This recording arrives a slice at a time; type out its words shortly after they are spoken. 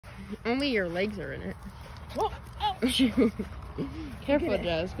Only your legs are in it. Whoa! Oh. Careful,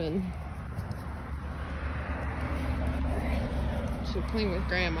 Jasmine. She's playing with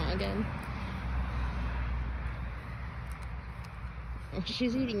Grandma again. Oh,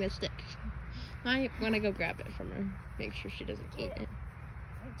 she's eating the stick. I want to go grab it from her. Make sure she doesn't eat it.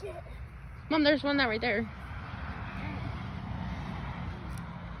 Mom, there's one right there.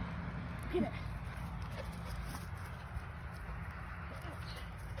 Get it.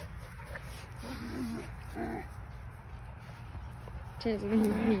 Jasmine,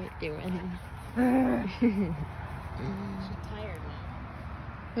 what are you doing? She's tired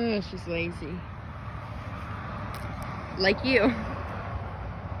now. Oh, she's lazy. Like you.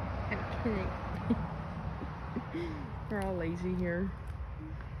 I'm kidding. We're all lazy here.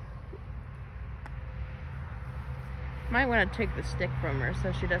 Might want to take the stick from her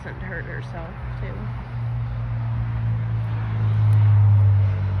so she doesn't hurt herself too.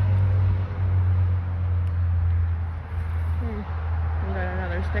 We got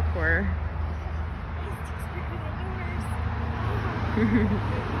another stick for her.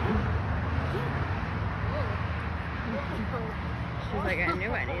 She's like, I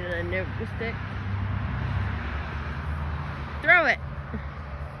knew I needed a new stick. Throw it!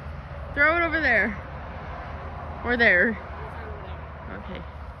 Throw it over there. Or there. Okay.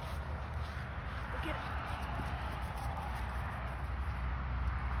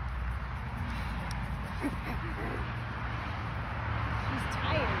 She's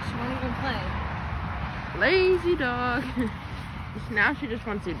tired. She won't even play. Lazy dog. Now she just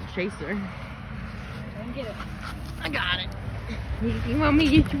wants you to chase her. Go and get it. I got it. You want me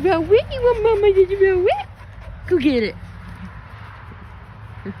to throw it? You want Mama to throw it? Go get it.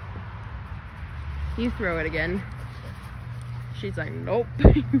 You throw it again. She's like, nope.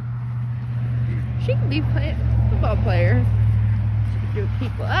 She can be a football player. She can do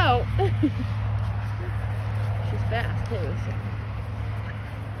people out. She's fast too. So.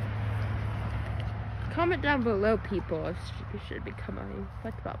 Comment down below, people, if she should become a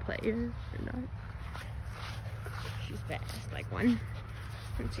football player or not. She's fast, like one.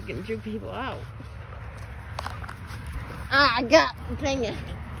 And she can juke people out. Ah, I got the thing.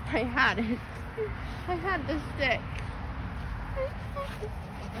 I had it. I had the stick.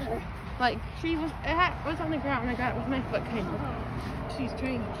 Like, she was, it was on the ground and I got it with my foot kind of. She's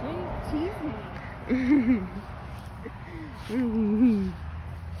trying to tease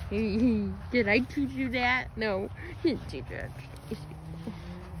me. Did I teach you that? No, I didn't teach you that. She's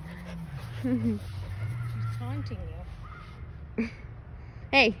taunting you.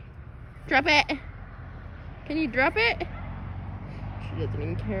 Hey, drop it. Can you drop it? She doesn't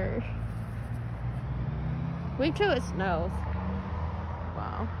even care. Wait till it snows.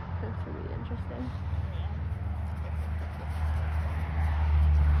 Wow, that's really interesting.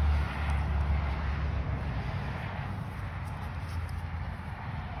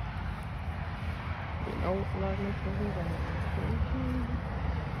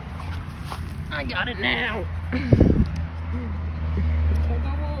 I got it now.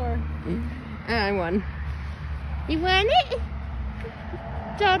 I won. You won it?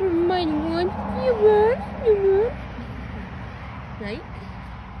 Daughter mighty one. You won. You won. Right?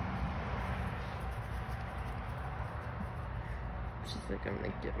 She's like, I'm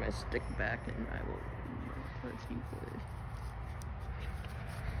gonna get my stick back and I will touch you for it.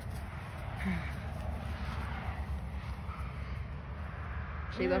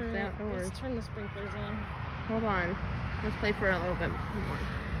 She left the outdoors. Let's turn the sprinklers on. Hold on. Let's play for a little bit more.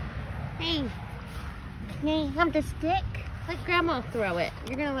 Hey. Hey, have the stick? Let Grandma throw it.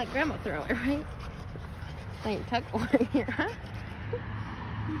 You're gonna let Grandma throw it, right? I ain't tuck one here, huh?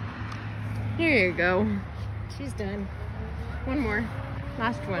 Here you go. She's done. One more.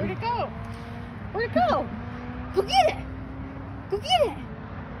 Last one. Where'd it go? Where'd it go? Go get it! Go get it!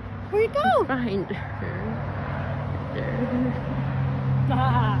 Where'd it go? It's behind her. There.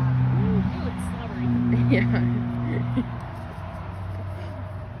 Ah, you look slobbery. Yeah.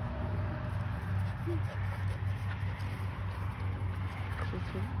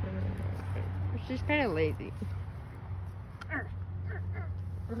 She's kind of lazy.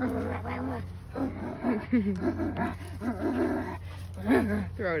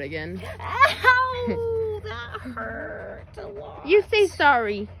 Throw it again. Ow! That hurt a lot. You say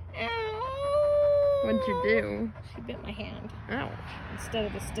sorry. Ow! What'd you do? She bit my hand. Ouch. Instead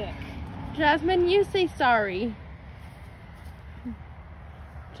of the stick. Jasmine, you say sorry.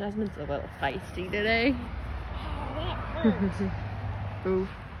 Jasmine's a little feisty today. Oh, that hurts. Oof.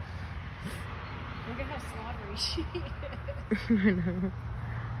 Look at how slobbery she is. I know.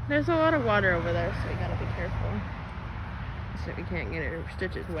 There's a lot of water over there, so we gotta be careful. So we can't get her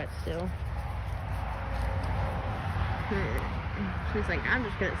stitches wet still. She's like, I'm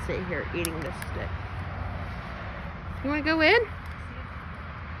just gonna sit here eating this stick. You wanna go in?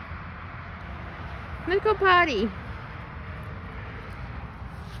 Let's go potty.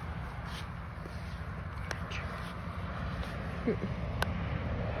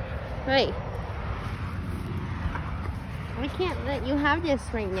 Hey. I can't let you have this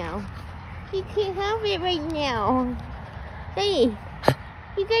right now. You can't have it right now. Hey,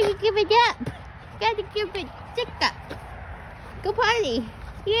 you gotta give it up. You gotta give it stick up. Go potty.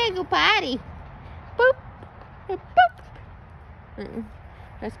 You gotta go potty. Boop. Boop.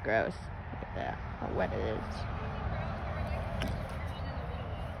 That's gross. Look at that. How wet it is.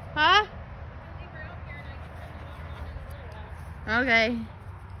 Huh? Okay.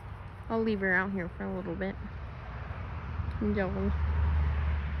 I'll leave her out here for a little bit. Enjoy.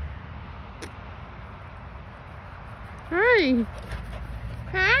 Hi.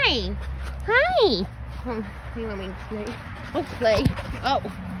 Hi. Hi. You let me play. Let's play. Oh.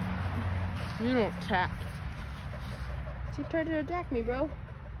 You don't attack. She tried to attack me, bro.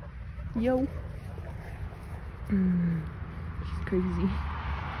 Yo. She's crazy.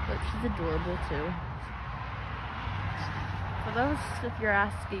 But she's adorable too. For those, if you're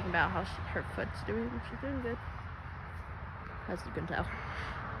asking about how her foot's doing, she's doing good. As you can tell.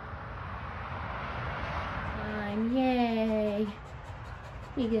 Yay.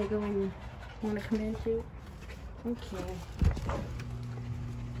 You gotta go in. Wanna come in too? Okay.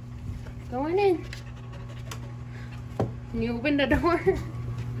 Going in. Can you open the door?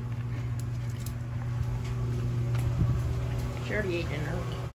 She already ate dinner.